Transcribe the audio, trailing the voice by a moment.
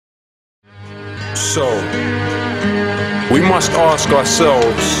So, we must ask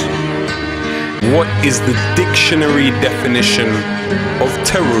ourselves, what is the dictionary definition of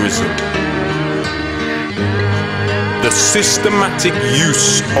terrorism? The systematic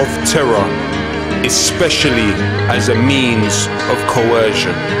use of terror, especially as a means of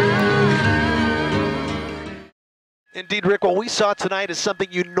coercion. Indeed, Rick, what we saw tonight is something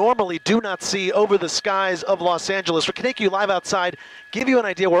you normally do not see over the skies of Los Angeles. We're going to take you live outside, give you an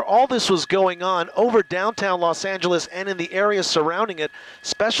idea where all this was going on over downtown Los Angeles and in the area surrounding it.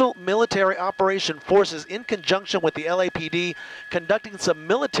 Special Military Operation Forces, in conjunction with the LAPD, conducting some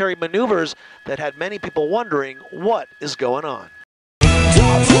military maneuvers that had many people wondering what is going on.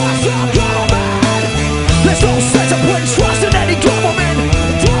 Don't trust the government. There's no sense of putting trust in any government.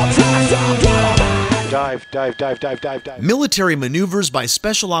 Don't trust the government. Dive, dive, dive, dive, dive, dive. Military maneuvers by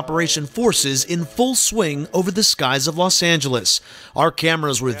Special Operation Forces in full swing over the skies of Los Angeles. Our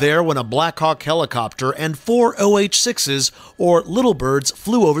cameras were there when a Black Hawk helicopter and 4 OH-6s, or Little Birds,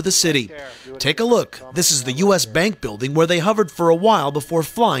 flew over the city. Take a look. This is the U.S. Bank building where they hovered for a while before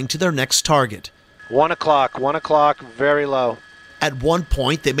flying to their next target. 1 o'clock, very low. At one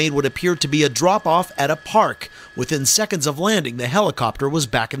point, they made what appeared to be a drop-off at a park. Within seconds of landing, the helicopter was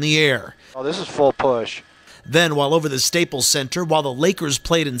back in the air. Oh, this is full push. Then, while over the Staples Center, while the Lakers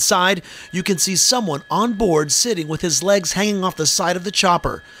played inside, you can see someone on board sitting with his legs hanging off the side of the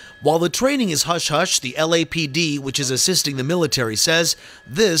chopper. While the training is hush-hush, the LAPD, which is assisting the military, says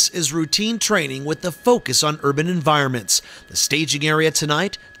this is routine training with the focus on urban environments. The staging area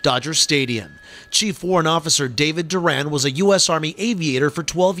tonight, Dodger Stadium. Chief Warrant Officer David Duran was a U.S. Army aviator for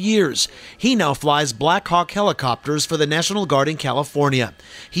 12 years. He now flies Black Hawk helicopters for the National Guard in California.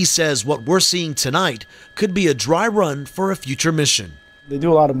 He says what we're seeing tonight could be a dry run for a future mission. They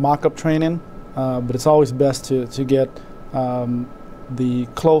do a lot of mock-up training, but it's always best to get the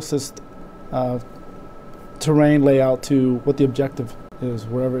closest terrain layout to what the objective is,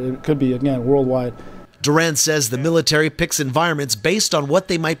 wherever it could be, again, worldwide. Duran says the military picks environments based on what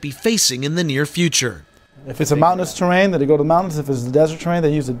they might be facing in the near future. If it's a mountainous terrain, then they go to the mountains. If it's a desert terrain,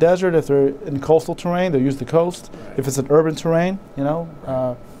 they use the desert. If they're in coastal terrain, they use the coast. If it's an urban terrain, you know,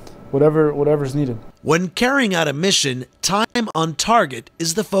 whatever's needed. When carrying out a mission, time on target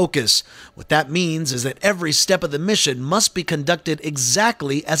is the focus. What that means is that every step of the mission must be conducted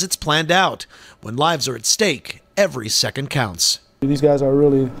exactly as it's planned out. When lives are at stake, every second counts. These guys are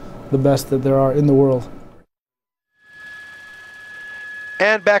really the best that there are in the world.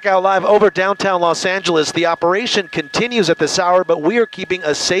 And back out live over downtown Los Angeles. The operation continues at this hour, but we are keeping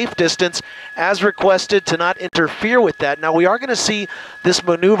a safe distance as requested to not interfere with that. Now, we are going to see this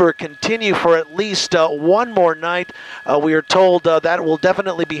maneuver continue for at least one more night. We are told that will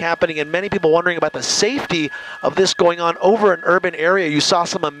definitely be happening, and many people wondering about the safety of this going on over an urban area. You saw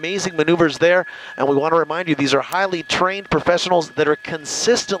some amazing maneuvers there, and we want to remind you these are highly trained professionals that are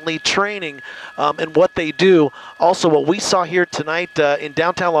consistently training in what they do. Also, what we saw here tonight in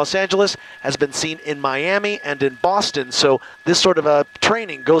downtown Los Angeles has been seen in Miami and in Boston, so this sort of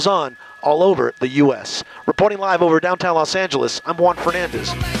training goes on all over the U.S. Reporting live over downtown Los Angeles, I'm Juan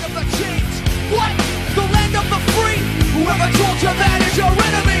Fernandez. The land of the chains. What? The land of the free? Whoever told you that is your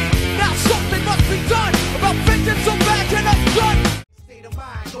enemy. Now something must be done about vengeance so bad can I done. State of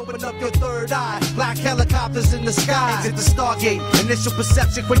mind, open up your third eye. Black helicopters in the sky. Exit the Stargate. Initial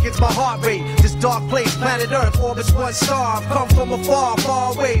perception quickens my heart rate. This dark place, planet Earth, orbits one star. I've come from afar,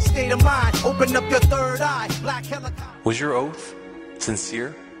 far away. State of mind, open up your third eye. Black helicopter. Was your oath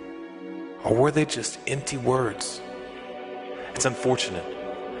sincere? Or were they just empty words? It's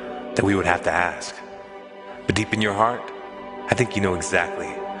unfortunate that we would have to ask. But deep in your heart, I think you know exactly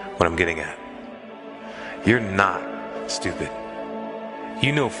what I'm getting at. You're not stupid.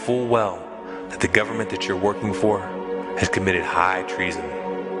 You know full well that the government that you're working for has committed high treason.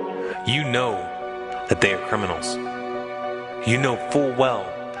 You know that they are criminals. You know full well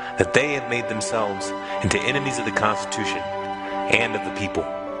that they have made themselves into enemies of the Constitution and of the people.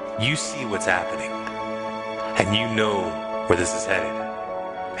 You see what's happening, and you know where this is headed,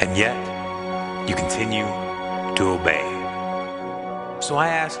 and yet you continue to obey. So I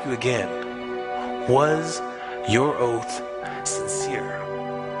ask you again, was your oath sincere?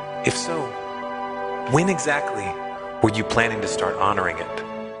 If so, when exactly were you planning to start honoring it?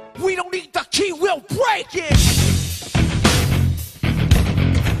 We don't need the key, we'll break it!